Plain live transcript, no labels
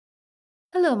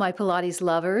Hello, my Pilates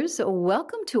lovers.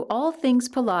 Welcome to All Things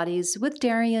Pilates with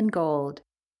Darian Gold.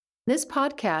 This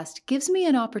podcast gives me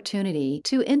an opportunity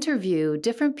to interview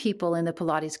different people in the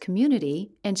Pilates community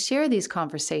and share these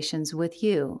conversations with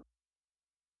you.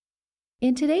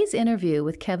 In today's interview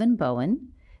with Kevin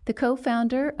Bowen, the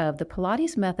co-founder of the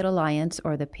Pilates Method Alliance,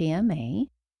 or the PMA,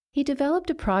 he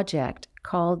developed a project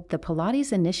called the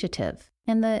Pilates Initiative,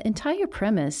 and the entire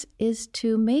premise is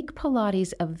to make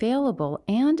Pilates available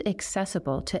and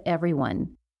accessible to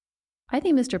everyone. I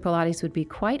think Mr. Pilates would be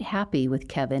quite happy with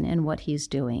Kevin and what he's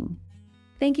doing.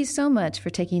 Thank you so much for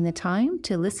taking the time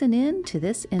to listen in to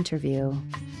this interview.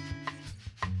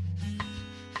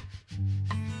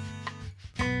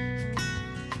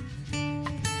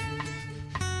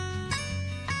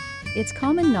 It's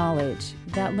common knowledge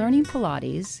that learning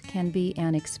Pilates can be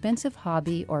an expensive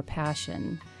hobby or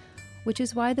passion, which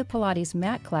is why the Pilates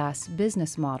mat class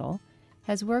business model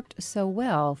has worked so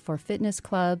well for fitness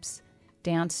clubs,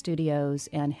 dance studios,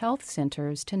 and health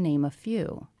centers, to name a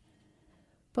few.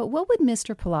 But what would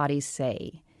Mr. Pilates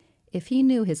say if he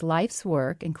knew his life's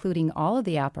work, including all of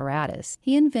the apparatus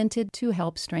he invented to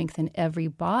help strengthen every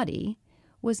body,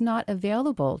 was not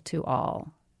available to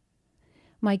all?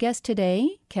 My guest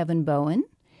today, Kevin Bowen,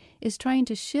 is trying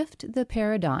to shift the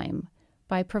paradigm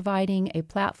by providing a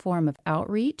platform of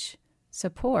outreach,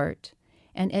 support,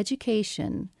 and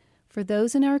education for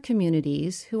those in our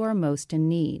communities who are most in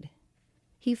need.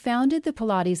 He founded the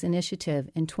Pilates Initiative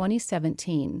in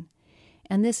 2017,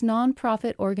 and this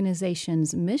nonprofit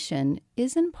organization's mission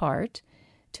is in part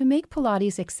to make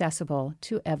Pilates accessible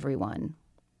to everyone.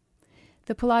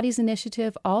 The Pilates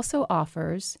Initiative also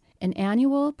offers an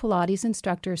annual Pilates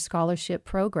Instructor Scholarship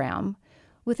Program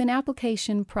with an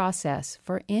application process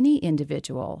for any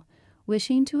individual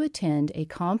wishing to attend a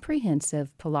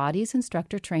comprehensive Pilates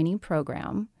instructor training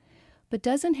program, but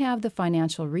doesn't have the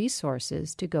financial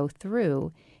resources to go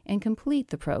through and complete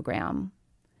the program.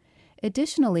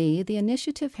 Additionally, the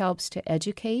initiative helps to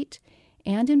educate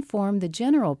and inform the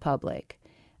general public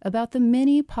about the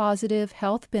many positive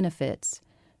health benefits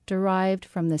derived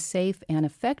from the safe and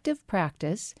effective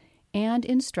practice and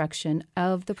instruction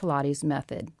of the Pilates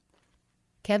method.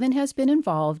 Kevin has been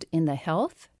involved in the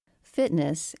health,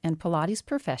 fitness, and Pilates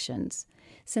professions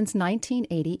since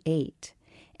 1988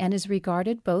 and is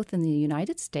regarded both in the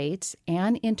United States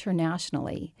and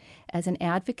internationally as an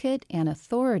advocate and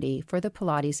authority for the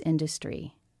Pilates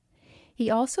industry. He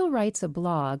also writes a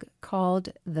blog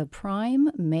called The Prime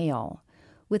Male,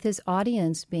 with his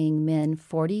audience being men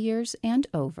 40 years and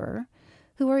over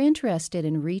who are interested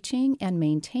in reaching and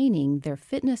maintaining their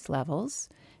fitness levels,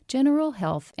 general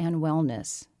health, and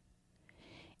wellness.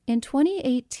 In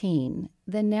 2018,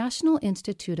 the National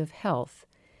Institute of Health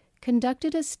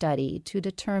conducted a study to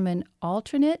determine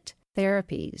alternate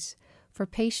therapies for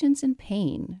patients in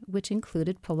pain, which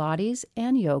included Pilates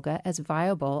and yoga as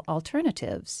viable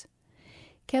alternatives.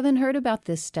 Kevin heard about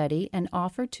this study and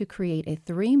offered to create a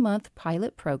 3-month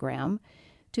pilot program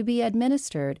to be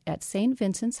administered at St.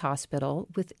 Vincent's Hospital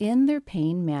within their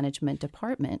pain management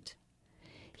department.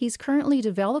 He's currently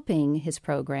developing his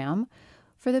program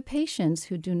for the patients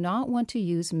who do not want to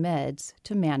use meds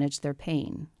to manage their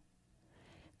pain.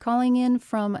 Calling in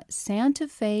from Santa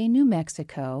Fe, New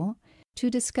Mexico, to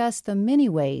discuss the many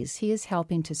ways he is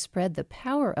helping to spread the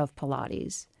power of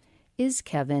Pilates is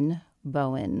Kevin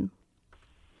Bowen.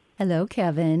 Hello,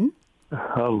 Kevin.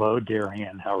 Hello,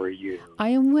 Darian. How are you? I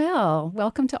am well.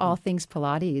 Welcome to All Things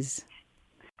Pilates.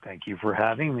 Thank you for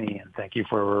having me, and thank you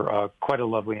for quite a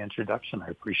lovely introduction. I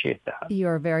appreciate that.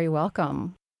 You're very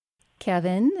welcome.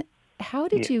 Kevin, how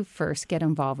did you first get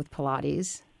involved with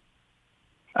Pilates?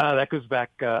 That goes back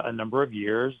a number of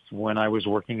years when I was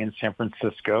working in San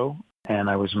Francisco, and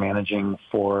I was managing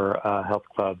for a health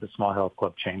club, a small health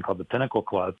club chain called the Pinnacle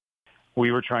Club.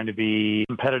 We were trying to be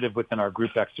competitive within our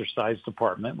group exercise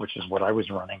department, which is what I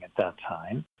was running at that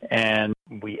time. And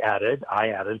I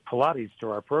added Pilates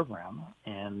to our program.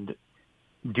 And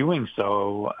doing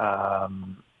so,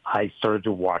 I started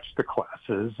to watch the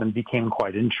classes and became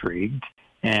quite intrigued.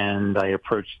 And I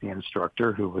approached the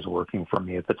instructor who was working for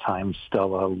me at the time,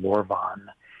 Stella Lorvan,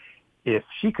 if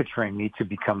she could train me to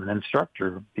become an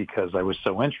instructor because I was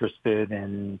so interested.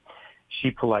 And she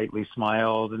politely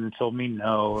smiled and told me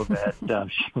no, that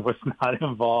she was not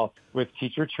involved with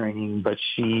teacher training, but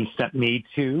she sent me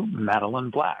to Madeline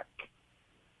Black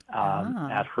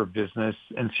at her business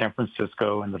in San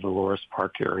Francisco in the Dolores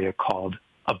Park area called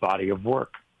A Body of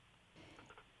Work.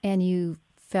 And you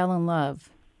fell in love.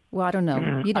 Well, I don't know.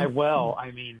 You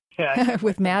didn't.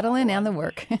 With Madeline and the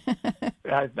work.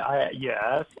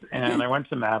 Yes. And I went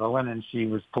to Madeline, and she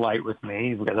was polite with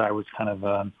me because I was kind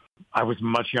of I was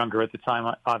much younger at the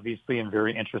time, obviously, and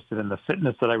very interested in the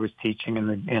fitness that I was teaching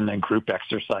in the group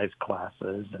exercise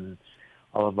classes and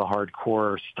all of the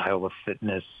hardcore style of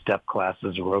fitness, step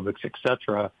classes, aerobics,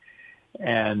 etc.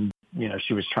 And,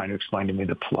 she was trying to explain to me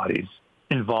that Pilates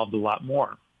involved a lot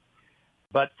more.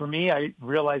 But for me, I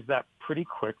realized that pretty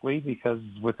quickly because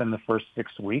within the first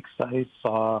 6 weeks, I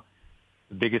saw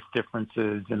the biggest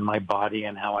differences in my body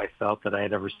and how I felt that I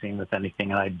had ever seen with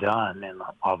anything I'd done in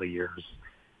all the years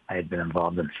I had been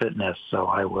involved in fitness. So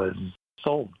I was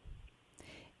sold.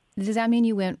 Does that mean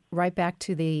you went right back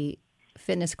to the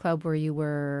fitness club where you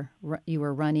were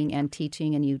running and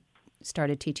teaching, and you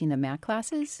started teaching the mat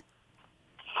classes?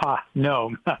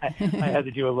 No, I had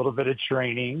to do a little bit of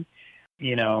training.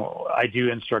 I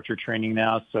do instructor training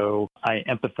now, so I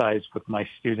empathize with my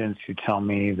students who tell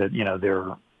me that,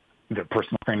 they're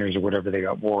personal trainers or whatever they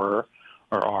were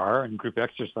or are, and group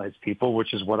exercise people,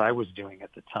 which is what I was doing at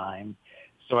the time.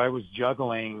 So I was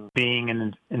juggling being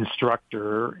an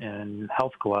instructor in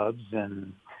health clubs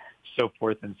and so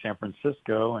forth in San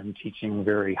Francisco and teaching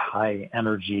very high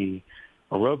energy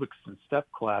aerobics and step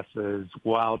classes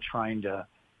while trying to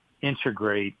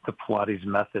integrate the Pilates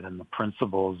method and the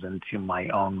principles into my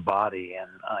own body. And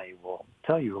I will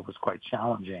tell you, it was quite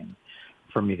challenging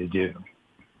for me to do.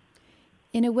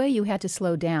 In a way, you had to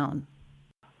slow down.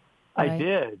 Right? I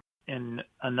did. In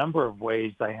a number of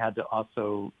ways, I had to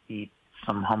also eat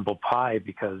some humble pie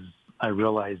because I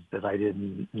realized that I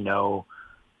didn't know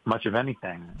much of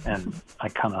anything. And I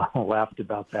kind of laughed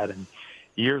about that. And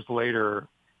years later,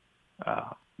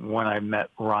 when I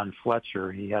met Ron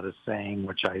Fletcher, he had a saying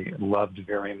which I loved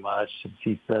very much.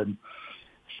 He said,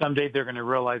 "Someday they're going to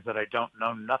realize that I don't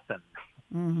know nothing."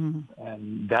 Mm-hmm.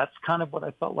 And that's kind of what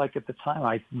I felt like at the time.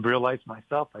 I realized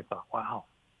myself, I thought, wow,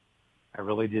 I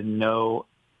really didn't know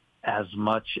as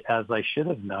much as I should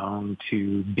have known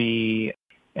to be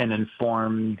an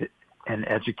informed and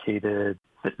educated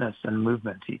fitness and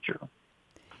movement teacher.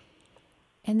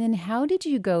 And then how did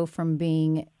you go from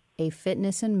being a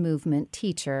fitness and movement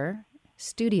teacher,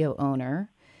 studio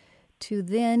owner, to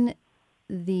then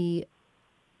the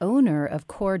owner of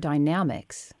Core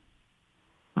Dynamics?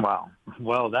 Wow.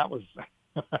 Well, that was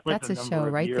that's a show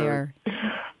right years. There.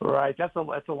 Right. That's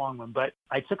a long one. But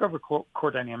I took over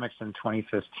Core Dynamics in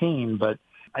 2015, but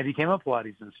I became a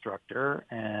Pilates instructor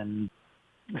and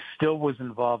still was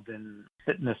involved in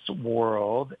fitness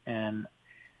world, and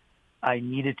I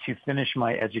needed to finish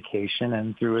my education,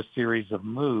 and through a series of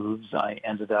moves, I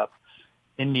ended up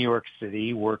in New York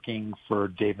City working for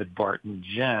David Barton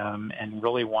Gym and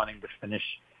really wanting to finish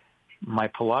my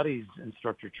Pilates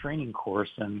instructor training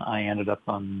course, and I ended up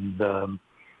on the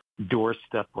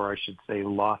doorstep, or I should say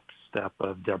loft step,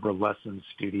 of Deborah Lesson's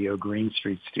studio, Green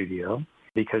Street Studio,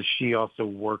 because she also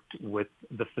worked with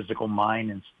the Physical Mind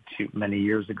Institute many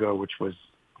years ago, which was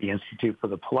the Institute for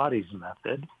the Pilates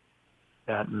Method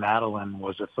that Madeline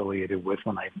was affiliated with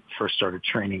when I first started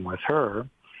training with her.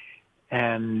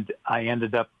 And I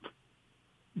ended up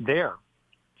there.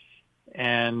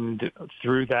 And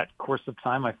through that course of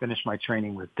time, I finished my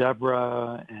training with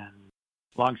Deborah. And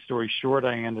long story short,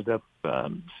 I ended up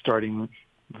starting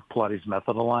the Pilates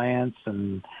Method Alliance.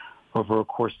 And over a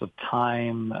course of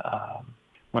time,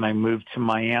 when I moved to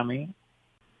Miami,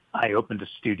 I opened a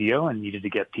studio and needed to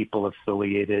get people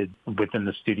affiliated within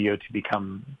the studio to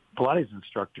become Pilates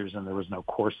instructors, and there was no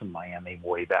course in Miami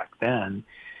way back then.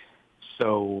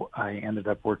 So I ended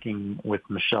up working with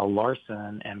Michelle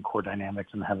Larson and Core Dynamics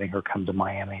and having her come to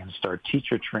Miami and start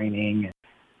teacher training.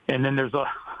 And then there's a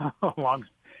long...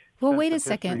 Well, wait a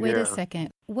second.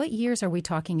 What years are we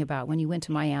talking about when you went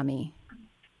to Miami?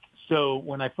 So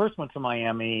when I first went to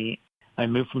Miami, I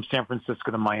moved from San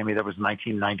Francisco to Miami. That was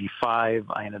 1995.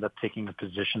 I ended up taking a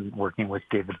position working with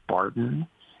David Barton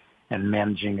and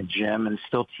managing a gym and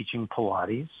still teaching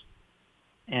Pilates,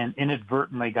 and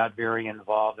inadvertently got very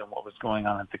involved in what was going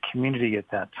on at the community at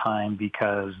that time,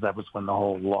 because that was when the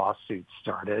whole lawsuit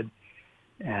started.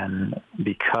 And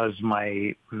because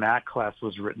my mat class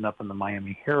was written up in the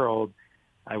Miami Herald,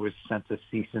 I was sent a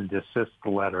cease and desist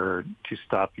letter to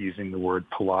stop using the word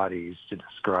Pilates to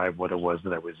describe what it was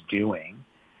that I was doing.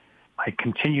 I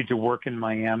continued to work in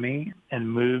Miami and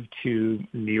moved to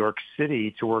New York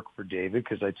City to work for David,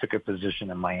 because I took a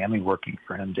position in Miami working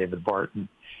for him, David Barton.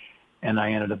 And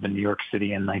I ended up in New York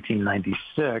City in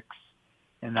 1996,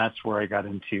 and that's where I got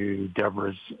into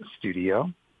Deborah's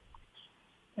studio,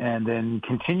 and then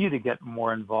continued to get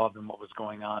more involved in what was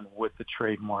going on with the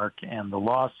trademark and the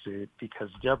lawsuit, because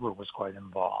Deborah was quite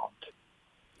involved.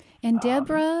 And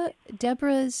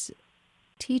Deborah's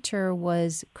teacher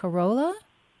was Carola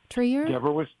Trier?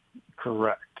 Deborah was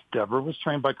correct. Deborah was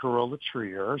trained by Carola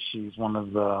Trier. She's one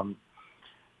of the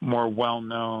more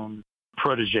well-known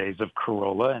proteges of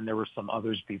Carola, and there were some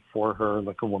others before her,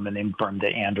 like a woman named Brenda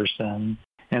Anderson,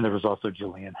 and there was also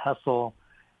Jillian Hessel,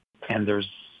 and there's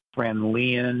Fran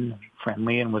Leon. Fran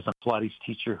Leon was a Pilates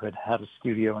teacher who had a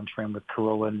studio and trained with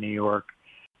Carola in New York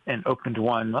and opened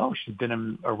one. Oh, she's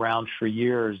been around for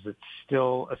years. It's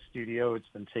still a studio. It's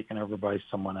been taken over by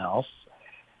someone else.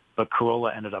 But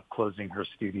Carola ended up closing her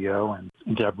studio, and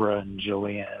Deborah and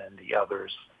Jillian and the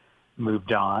others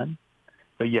moved on.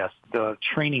 But yes, the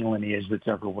training lineage that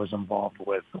Deborah was involved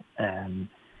with and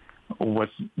was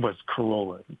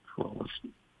Carola's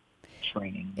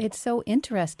training. It's so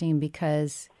interesting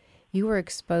because you were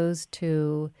exposed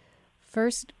to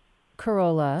first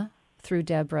Carola through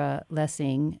Deborah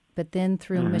Lessing, but then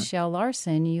through Michelle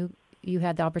Larson, you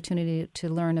had the opportunity to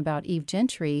learn about Eve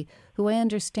Gentry, who I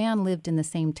understand lived in the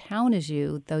same town as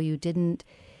you, though you didn't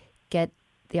get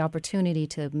the opportunity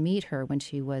to meet her when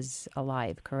she was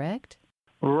alive, correct?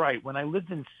 Right. When I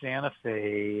lived in Santa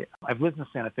Fe, I've lived in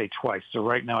Santa Fe twice. So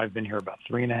right now I've been here about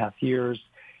 3.5 years,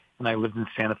 and I lived in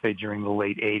Santa Fe during the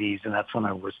late 80s, and that's when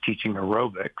I was teaching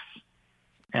aerobics.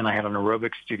 And I had an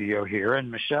aerobics studio here, and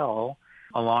Michelle,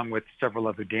 along with several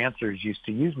other dancers, used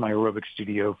to use my aerobic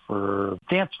studio for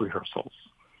dance rehearsals.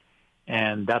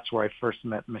 And that's where I first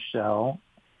met Michelle.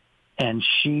 And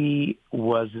she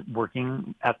was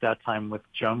working at that time with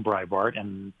Joan Breitbart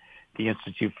and the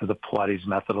Institute for the Pilates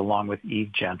Method, along with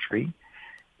Eve Gentry.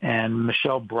 And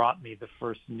Michelle brought me the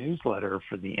first newsletter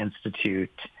for the Institute.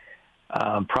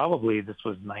 Probably this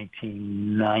was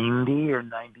 1990 or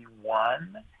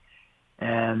 91.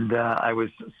 And I was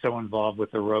so involved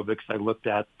with aerobics. I looked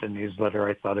at the newsletter.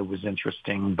 I thought it was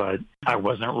interesting, but I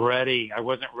wasn't ready. I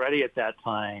wasn't ready at that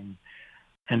time.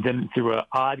 And then through an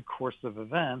odd course of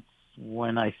events,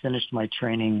 when I finished my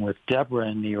training with Deborah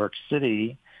in New York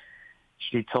City,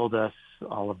 she told us,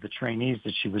 all of the trainees,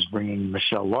 that she was bringing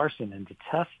Michelle Larson in to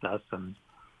test us. And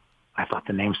I thought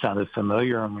the name sounded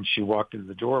familiar. And when she walked in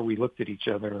the door, we looked at each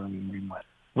other and we went,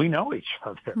 we know each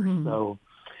other. Mm-hmm. So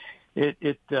It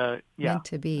meant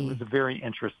to be. It was very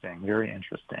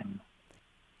interesting.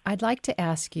 I'd like to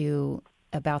ask you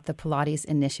about the Pilates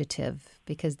Initiative,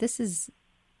 because this is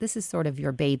sort of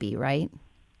your baby, right?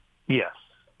 Yes.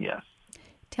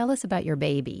 Tell us about your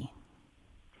baby.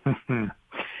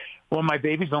 Well, my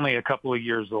baby's only a couple of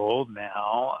years old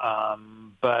now,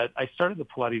 but I started the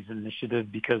Pilates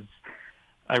Initiative because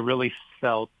I really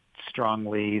felt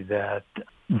strongly that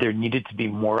there needed to be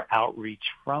more outreach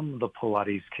from the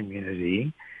Pilates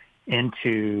community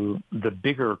into the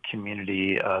bigger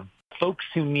community of folks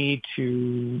who need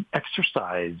to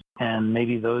exercise, and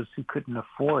maybe those who couldn't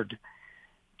afford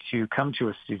to come to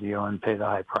a studio and pay the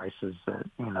high prices that,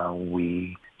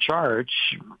 we charge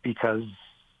because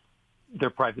they're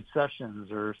private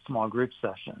sessions or small group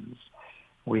sessions.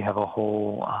 We have a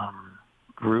whole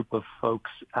group of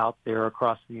folks out there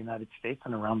across the United States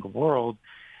and around the world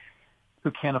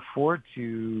who can't afford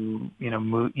to,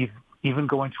 move, even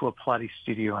go into a Pilates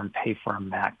studio and pay for a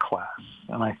mat class.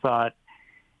 And I thought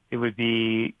it would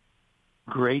be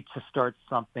great to start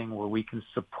something where we can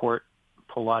support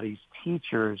Pilates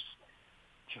teachers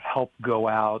to help go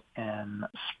out and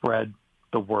spread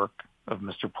the work of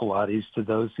Mr. Pilates to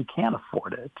those who can't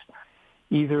afford it,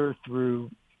 either through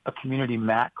a community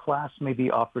mat class maybe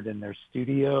offered in their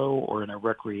studio or in a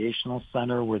recreational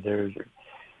center where they're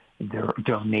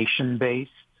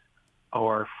donation-based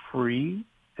or free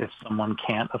if someone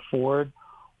can't afford,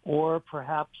 or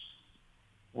perhaps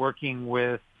working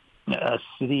with a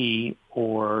city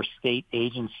or state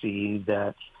agency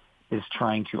that is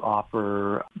trying to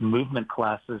offer movement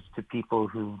classes to people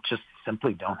who just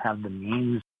simply don't have the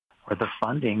means or the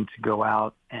funding to go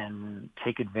out and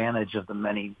take advantage of the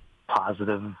many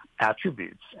positive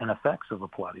attributes and effects of the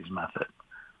Pilates method.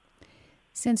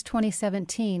 Since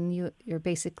 2017, you're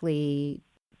basically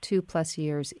 2+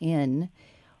 years in.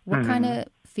 What kind of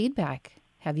feedback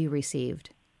have you received?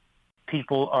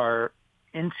 People are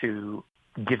into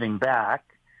giving back,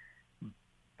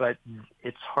 but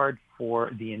it's hard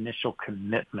for the initial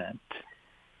commitment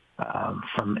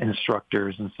from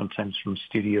instructors and sometimes from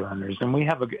studio owners. And we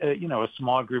have a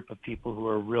small group of people who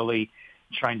are really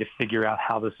trying to figure out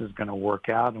how this is going to work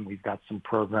out. And we've got some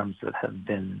programs that have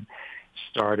been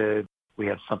started. We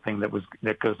have something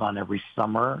that goes on every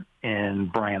summer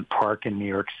in Bryant Park in New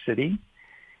York City.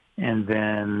 And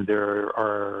then there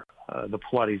are the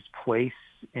Pilates Place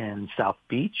in South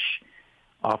Beach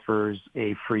offers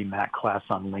a free mat class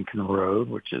on Lincoln Road,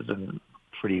 which is a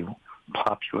pretty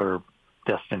popular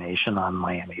destination on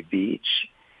Miami Beach.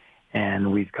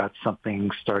 And we've got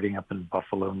something starting up in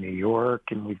Buffalo, New York,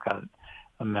 and we've got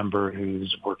a member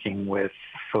who's working with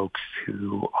folks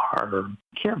who are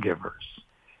caregivers.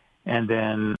 And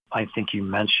then I think you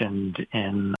mentioned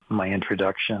in my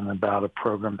introduction about a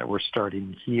program that we're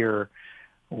starting here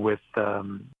with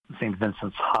St.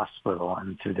 Vincent's Hospital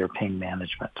and through their pain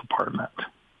management department.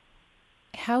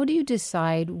 How do you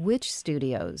decide which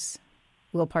studios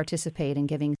will participate in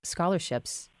giving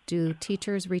scholarships? Do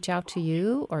teachers reach out to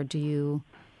you, or do you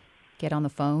get on the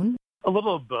phone? A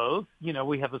little of both.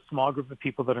 We have a small group of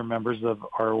people that are members of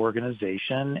our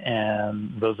organization,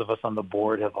 and those of us on the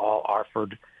board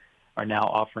are now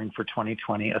offering for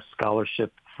 2020 a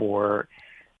scholarship for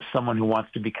someone who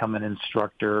wants to become an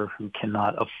instructor who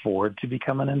cannot afford to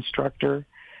become an instructor.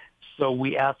 So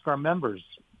we ask our members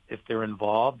if they're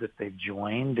involved, if they've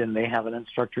joined and they have an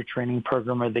instructor training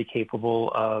program, are they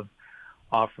capable of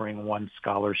offering one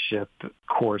scholarship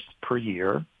course per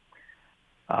year?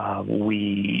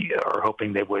 We are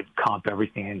hoping they would comp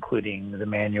everything, including the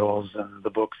manuals and the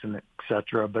books and et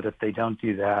cetera. But if they don't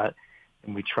do that,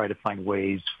 then we try to find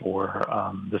ways for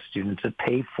the students to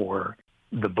pay for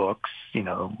the books,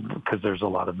 because there's a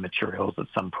lot of materials that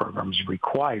some programs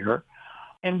require.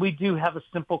 And we do have a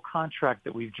simple contract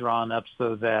that we've drawn up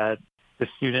so that the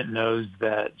student knows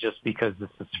that just because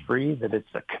this is free, that it's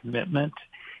a commitment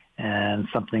and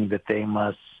something that they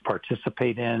must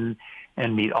participate in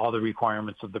and meet all the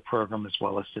requirements of the program, as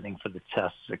well as sitting for the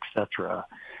tests, et cetera,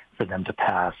 for them to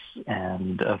pass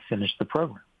and finish the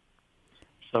program.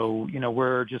 So,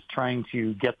 we're just trying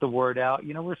to get the word out.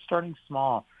 We're starting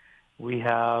small. We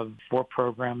have 4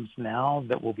 programs now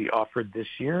that will be offered this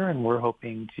year, and we're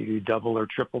hoping to double or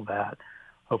triple that,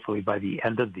 hopefully by the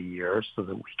end of the year, so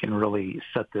that we can really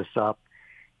set this up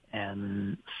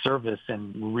and service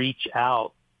and reach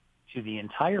out to the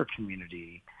entire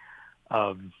community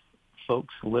of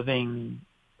folks living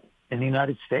in the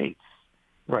United States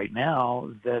right now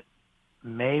that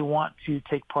may want to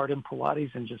take part in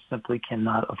Pilates and just simply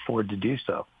cannot afford to do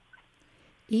so.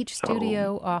 Each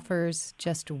studio offers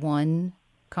just one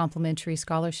complimentary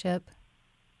scholarship?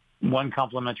 One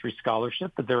complimentary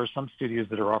scholarship, but there are some studios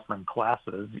that are offering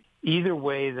classes. Either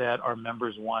way that our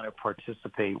members want to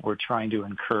participate, we're trying to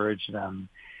encourage them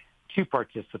to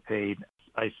participate.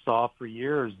 I saw for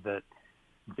years that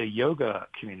the yoga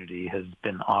community has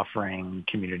been offering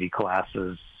community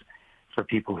classes for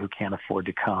people who can't afford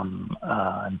to come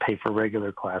and pay for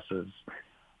regular classes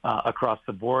across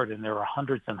the board. And there are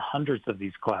hundreds and hundreds of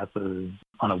these classes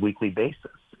on a weekly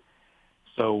basis.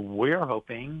 So we're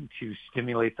hoping to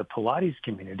stimulate the Pilates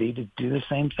community to do the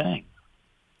same thing.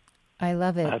 I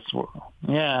love it. I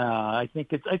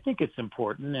think it's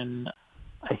important, and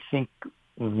I think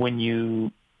when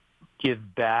you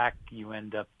give back, you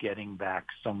end up getting back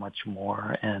so much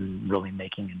more and really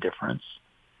making a difference.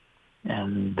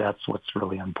 And that's what's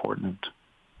really important.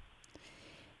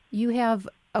 You have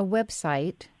a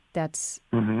website that's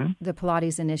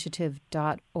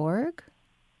thepilatesinitiative.org?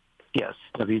 Yes,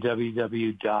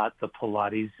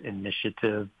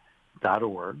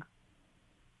 www.thepilatesinitiative.org.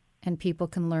 And people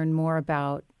can learn more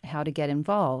about how to get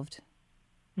involved.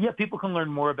 Yeah, people can learn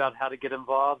more about how to get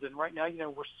involved. And right now,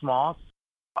 we're small.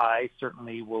 I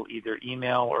certainly will either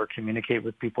email or communicate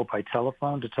with people by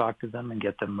telephone to talk to them and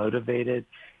get them motivated,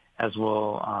 as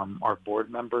will our board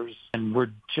members. And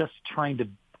we're just trying to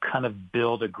kind of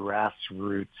build a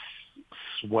grassroots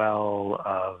swell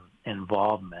of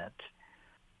involvement.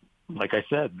 Like I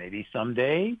said, maybe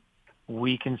someday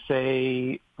we can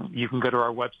say you can go to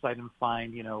our website and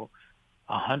find,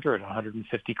 100,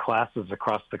 150 classes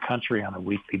across the country on a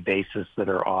weekly basis that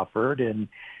are offered. And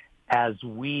as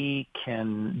we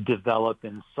can develop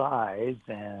in size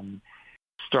and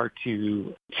start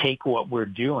to take what we're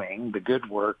doing, the good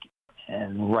work,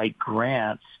 and write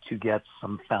grants to get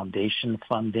some foundation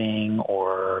funding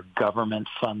or government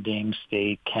funding,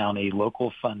 state, county,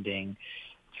 local funding,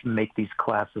 to make these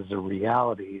classes a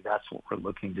reality, that's what we're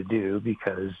looking to do,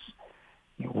 because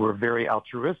we're very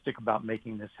altruistic about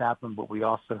making this happen, but we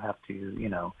also have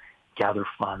to, gather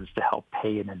funds to help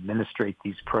pay and administrate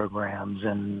these programs.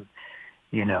 And,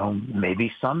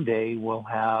 maybe someday we'll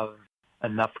have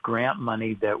enough grant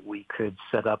money that we could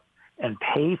set up and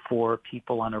pay for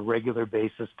people on a regular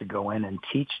basis to go in and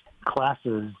teach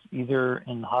classes, either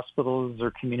in hospitals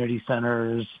or community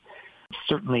centers,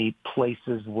 certainly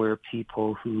places where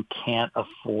people who can't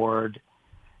afford,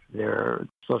 their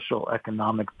social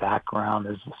economic background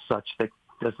is such that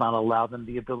does not allow them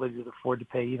the ability to afford to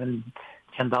pay even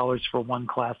 $10 for one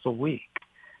class a week.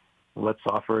 Let's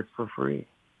offer it for free.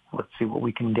 Let's see what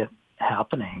we can get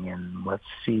happening, and let's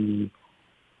see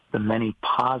the many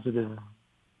positive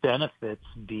benefits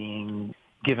being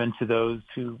given to those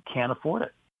who can't afford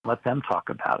it. let them talk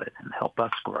about it and help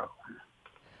us grow.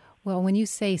 Well, when you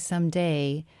say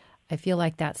someday, I feel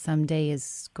like that someday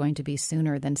is going to be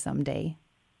sooner than someday.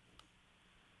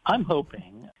 I'm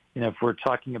hoping, if we're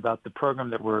talking about the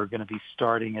program that we're going to be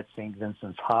starting at St.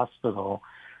 Vincent's Hospital,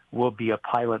 will be a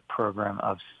pilot program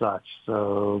of such.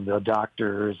 So the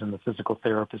doctors and the physical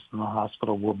therapists in the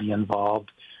hospital will be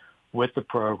involved with the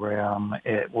program.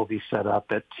 It will be set up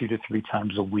at 2 to 3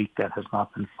 times a week. That has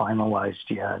not been finalized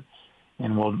yet.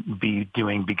 And we'll be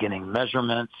doing beginning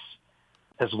measurements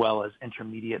as well as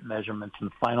intermediate measurements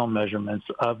and final measurements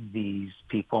of these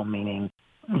people, meaning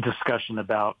discussion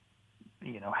about,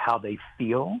 how they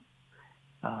feel,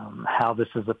 how this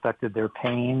has affected their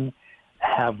pain.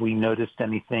 Have we noticed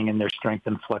anything in their strength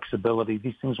and flexibility?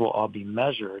 These things will all be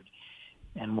measured.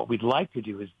 And what we'd like to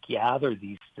do is gather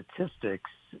these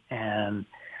statistics and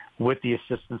with the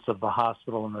assistance of the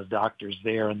hospital and the doctors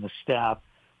there and the staff,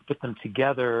 put them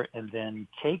together and then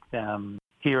take them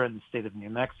here in the state of New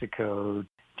Mexico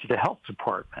to the health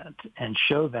department and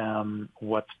show them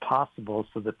what's possible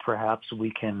so that perhaps we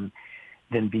can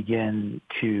then begin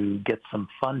to get some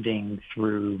funding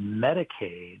through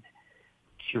Medicaid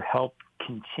to help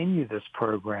continue this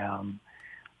program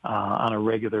on a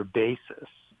regular basis.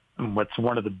 And what's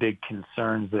one of the big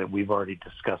concerns that we've already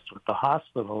discussed with the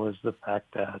hospital is the fact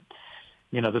that,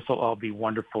 this will all be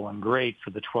wonderful and great for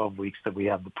the 12 weeks that we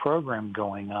have the program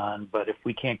going on, but if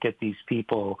we can't get these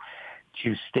people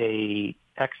to stay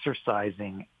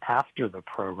exercising after the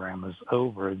program is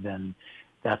over, then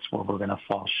that's where we're going to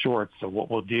fall short. So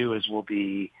what we'll do is we'll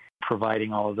be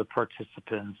providing all of the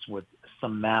participants with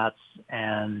some mats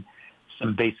and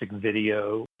some basic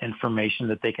video information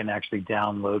that they can actually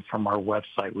download from our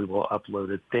website. We will upload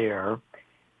it there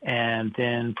and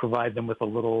then provide them with a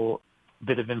little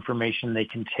bit of information they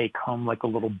can take home, like a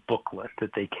little booklet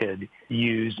that they could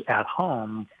use at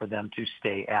home for them to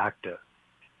stay active.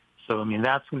 So,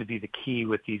 that's going to be the key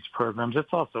with these programs. It's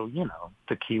also,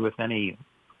 the key with any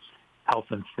health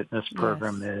and fitness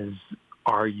program Yes. is,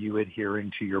 are you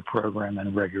adhering to your program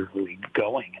and regularly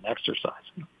going and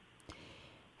exercising?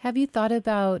 Have you thought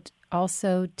about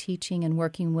also teaching and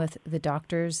working with the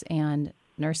doctors and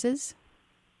nurses,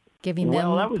 giving them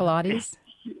Pilates?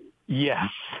 Yes.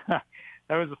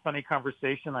 That was a funny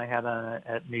conversation I had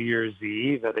at New Year's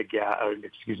Eve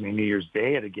New Year's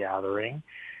Day at a gathering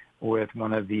with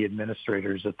one of the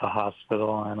administrators at the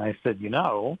hospital. And I said,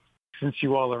 since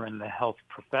you all are in the health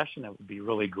profession, it would be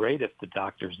really great if the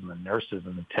doctors and the nurses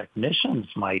and the technicians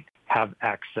might have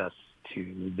access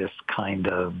to this kind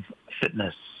of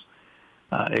fitness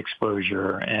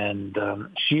exposure. And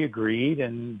she agreed,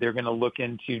 and they're going to look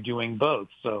into doing both.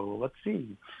 So let's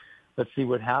see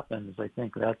what happens. I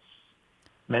think that's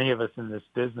many of us in this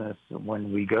business,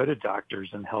 when we go to doctors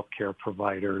and healthcare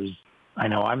providers, I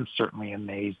know I'm certainly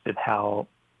amazed at how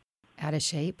Out of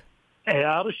shape,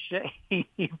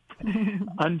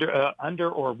 under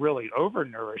or really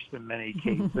overnourished in many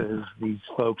cases these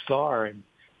folks are. And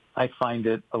I find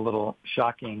it a little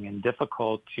shocking and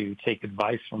difficult to take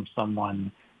advice from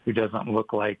someone who doesn't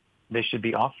look like they should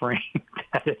be offering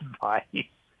that advice,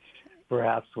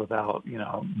 perhaps without,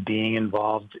 being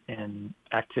involved in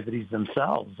activities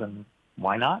themselves. And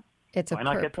why not? Why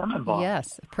not get them involved?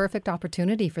 Yes, a perfect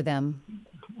opportunity for them.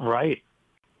 Right.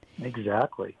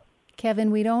 Exactly.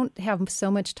 Kevin, we don't have so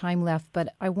much time left,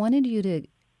 but I wanted you to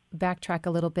backtrack a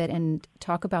little bit and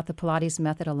talk about the Pilates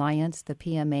Method Alliance, the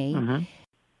PMA. Mm-hmm.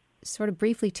 Sort of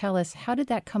briefly tell us, how did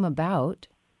that come about?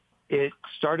 It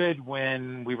started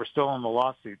when we were still in the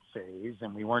lawsuit phase,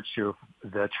 and we weren't sure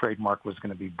if the trademark was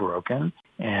going to be broken.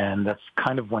 And that's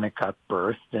kind of when it got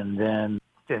birthed. And then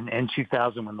in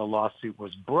 2000, when the lawsuit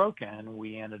was broken,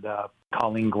 we ended up,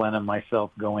 Colleen Glenn and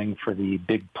myself, going for the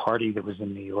big party that was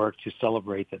in New York to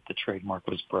celebrate that the trademark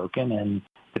was broken. And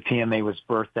the PMA was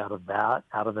birthed out of that,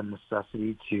 out of a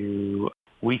necessity to,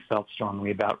 we felt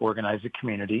strongly about, organize a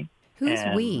community. Who's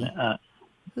we?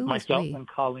 Myself and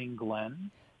Colleen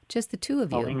Glenn. Just the two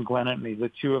of you? Colleen Glenn and me. The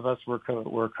two of us were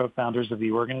co-founders of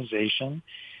the organization.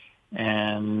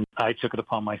 And I took it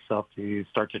upon myself to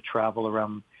start to travel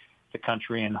around the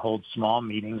country and hold small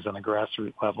meetings on a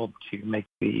grassroots level to make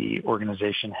the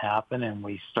organization happen. And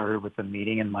we started with a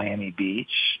meeting in Miami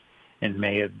Beach in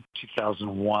May of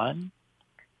 2001.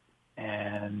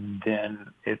 And then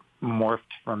it morphed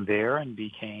from there and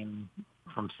became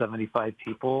from 75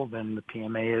 people. Then the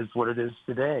PMA is what it is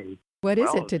today. What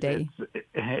is it today?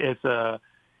 It's a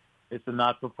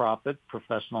not-for-profit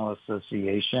professional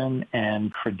association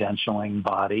and credentialing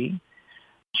body.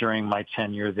 During my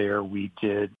tenure there, we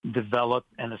did develop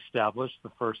and establish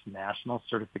the first national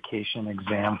certification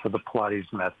exam for the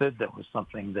Pilates method. That was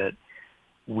something that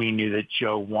we knew that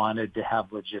Joe wanted to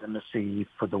have legitimacy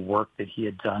for the work that he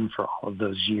had done for all of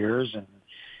those years. And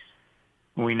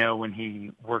we know when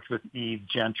he worked with Eve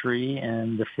Gentry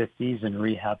in the 50s and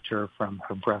rehabbed her from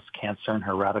her breast cancer and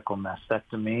her radical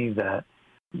mastectomy, that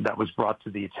was brought to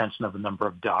the attention of a number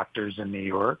of doctors in New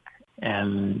York.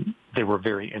 And they were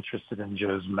very interested in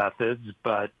Joe's methods,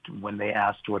 but when they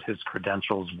asked what his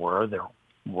credentials were, there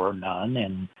were none.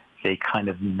 And they kind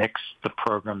of nixed the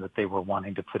program that they were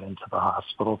wanting to put into the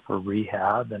hospital for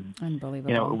rehab. And,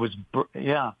 unbelievable.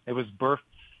 It was birthed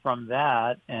from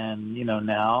that. And,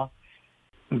 now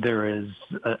there is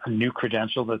a new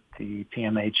credential that the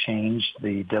PMA changed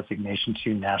the designation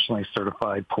to Nationally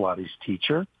Certified Pilates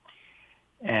Teacher.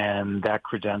 And that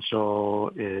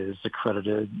credential is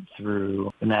accredited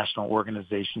through the National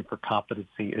Organization for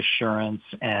Competency Assurance,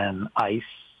 and ICE.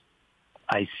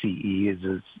 ICE is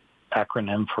its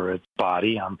acronym for its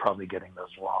body. I'm probably getting those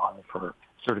wrong for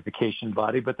certification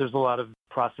body, but there's a lot of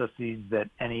processes that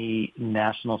any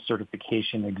national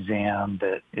certification exam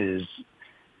that is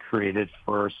created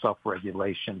for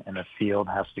self-regulation in a field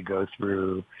has to go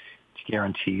through to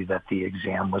guarantee that the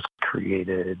exam was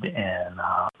created in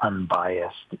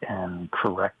unbiased and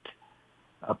correct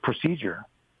procedure.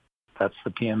 That's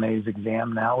the PMA's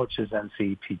exam now, which is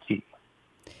NCPT.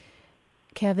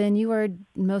 Kevin, you are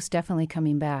most definitely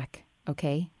coming back,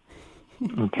 okay?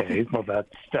 Okay, well, that's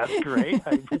great.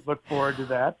 I look forward to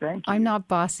that. Thank you. I'm not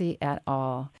bossy at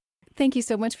all. Thank you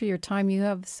so much for your time. You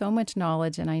have so much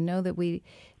knowledge, and I know that we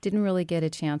didn't really get a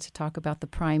chance to talk about the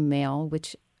prime male,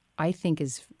 which I think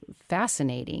is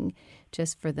fascinating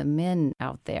just for the men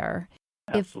out there.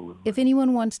 Absolutely. If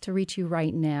anyone wants to reach you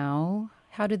right now,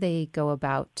 how do they go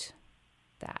about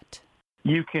that?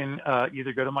 You can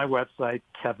either go to my website,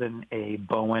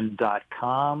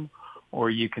 kevinabowen.com,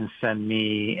 or you can send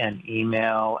me an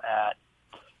email at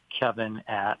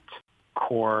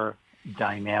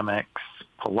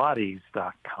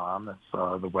kevin@coredynamicspilates.com. That's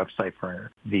the website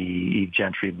for the Eve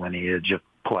Gentry lineage of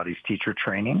Pilates teacher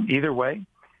training. Either way,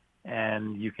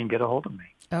 and you can get a hold of me.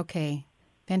 Okay,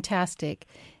 fantastic.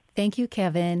 Thank you,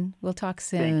 Kevin. We'll talk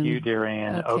soon. Thank you,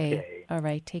 Darian. Okay. All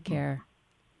right, take care.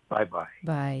 Bye-bye.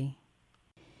 Bye.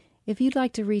 If you'd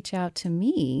like to reach out to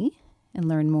me and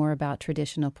learn more about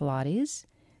traditional Pilates,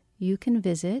 you can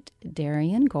visit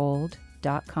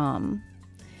DarianGold.com.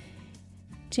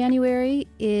 January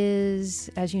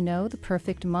is, as you know, the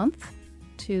perfect month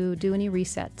to do any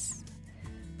resets.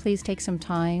 Please take some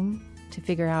time to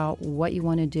figure out what you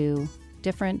want to do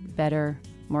different, better,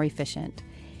 more efficient.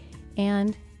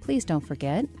 And please don't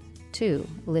forget to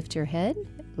lift your head,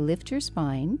 lift your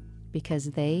spine,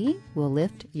 because they will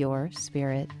lift your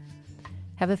spirit.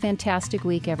 Have a fantastic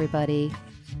week, everybody.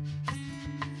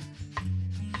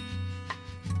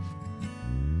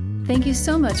 Thank you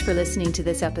so much for listening to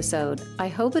this episode. I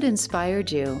hope it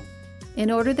inspired you. In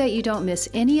order that you don't miss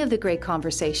any of the great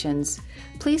conversations,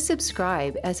 please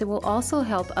subscribe, as it will also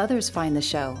help others find the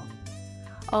show.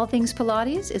 All Things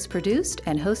Pilates is produced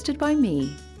and hosted by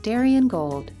me, Darian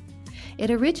Gold. It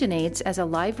originates as a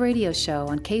live radio show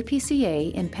on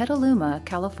KPCA in Petaluma,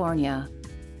 California.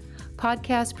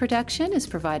 Podcast production is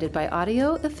provided by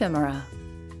Audio Ephemera.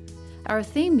 Our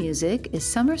theme music is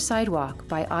Summer Sidewalk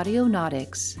by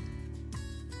Audionautics.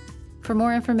 For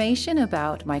more information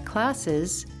about my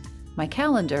classes, my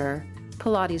calendar,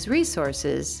 Pilates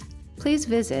resources, please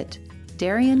visit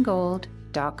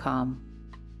DarianGold.com.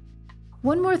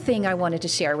 One more thing I wanted to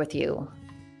share with you.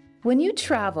 When you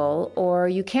travel or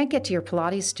you can't get to your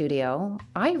Pilates studio,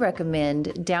 I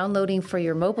recommend downloading for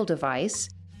your mobile device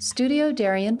Studio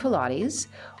Darian Pilates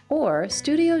or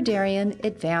Studio Darian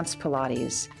Advanced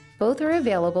Pilates. Both are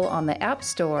available on the App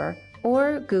Store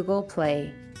or Google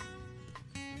Play.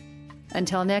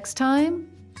 Until next time,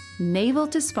 navel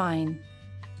to spine.